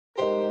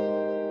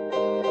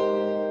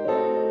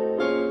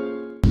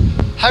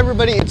Hi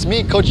everybody, it's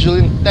me, Coach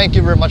Julian. Thank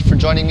you very much for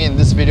joining me in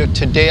this video.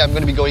 Today I'm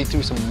going to be going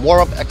through some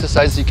warm-up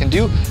exercises you can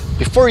do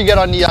before you get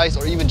on the ice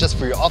or even just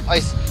for your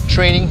off-ice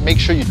training. Make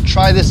sure you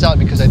try this out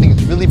because I think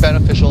it's really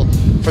beneficial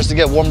for us to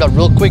get warmed up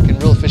real quick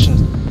and real efficient.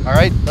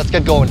 Alright, let's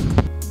get going.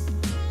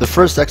 The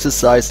first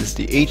exercise is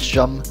the H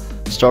jump.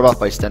 Start off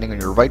by standing on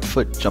your right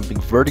foot,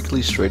 jumping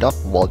vertically straight up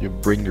while you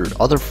bring your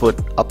other foot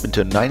up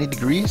into 90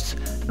 degrees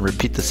and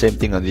repeat the same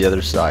thing on the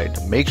other side.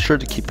 Make sure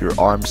to keep your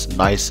arms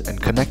nice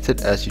and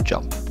connected as you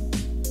jump.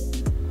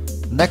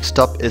 Next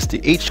up is the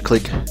H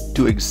click.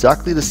 Do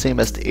exactly the same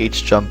as the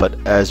H jump, but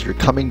as you're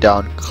coming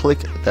down, click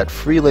that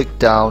free leg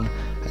down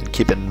and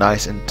keep it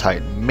nice and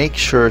tight. Make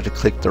sure to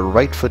click the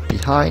right foot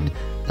behind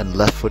and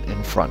left foot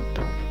in front.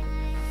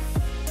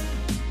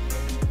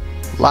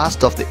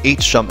 Last of the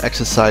H jump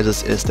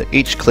exercises is the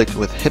H click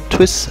with hip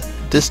twists.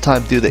 This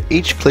time do the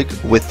H click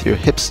with your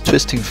hips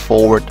twisting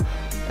forward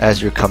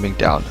as you're coming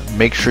down.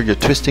 Make sure you're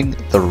twisting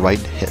the right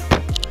hip.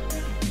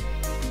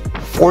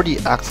 For the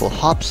axle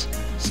hops,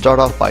 start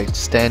off by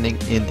standing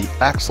in the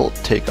axle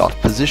takeoff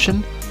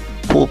position.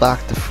 Pull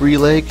back the free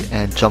leg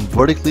and jump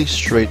vertically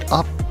straight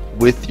up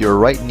with your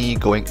right knee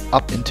going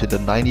up into the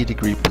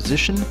 90-degree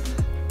position.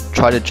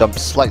 Try to jump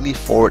slightly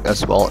forward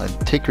as well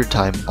and take your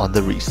time on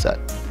the reset.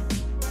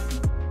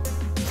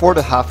 For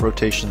the half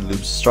rotation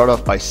loops, start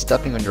off by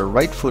stepping on your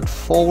right foot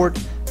forward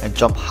and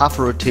jump half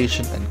a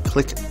rotation and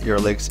click your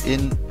legs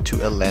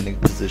into a landing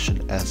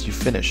position as you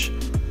finish.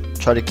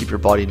 Try to keep your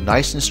body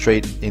nice and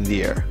straight in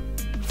the air.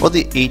 For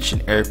the H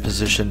in air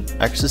position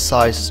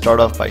exercise,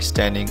 start off by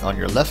standing on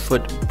your left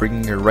foot,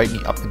 bringing your right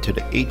knee up into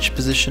the H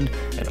position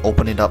and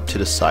open it up to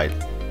the side.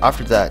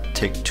 After that,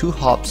 take 2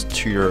 hops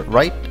to your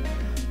right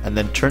and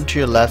then turn to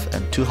your left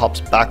and 2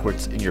 hops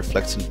backwards in your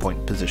flexing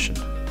point position.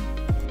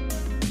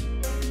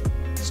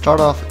 Start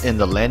off in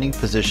the landing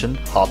position,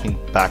 hopping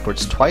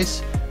backwards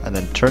twice, and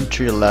then turn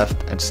to your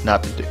left and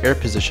snap into air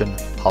position,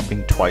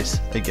 hopping twice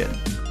again.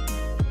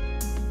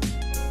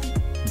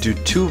 Do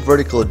 2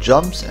 vertical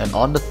jumps, and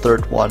on the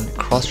third one,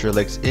 cross your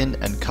legs in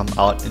and come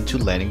out into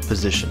landing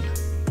position.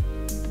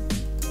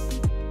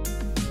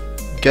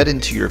 Get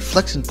into your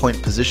flexing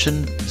point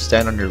position,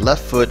 stand on your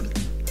left foot,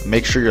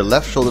 make sure your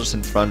left shoulder's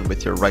in front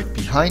with your right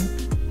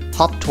behind,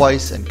 hop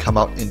twice and come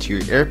out into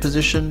your air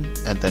position,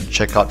 and then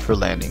check out for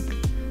landing.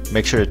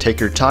 Make sure to take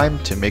your time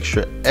to make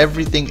sure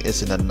everything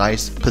is in a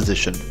nice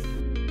position.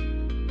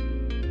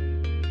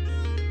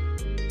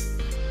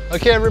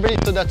 Okay everybody,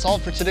 so that's all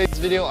for today's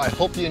video. I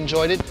hope you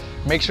enjoyed it.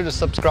 Make sure to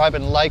subscribe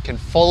and like and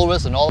follow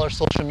us on all our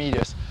social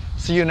medias.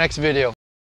 See you next video.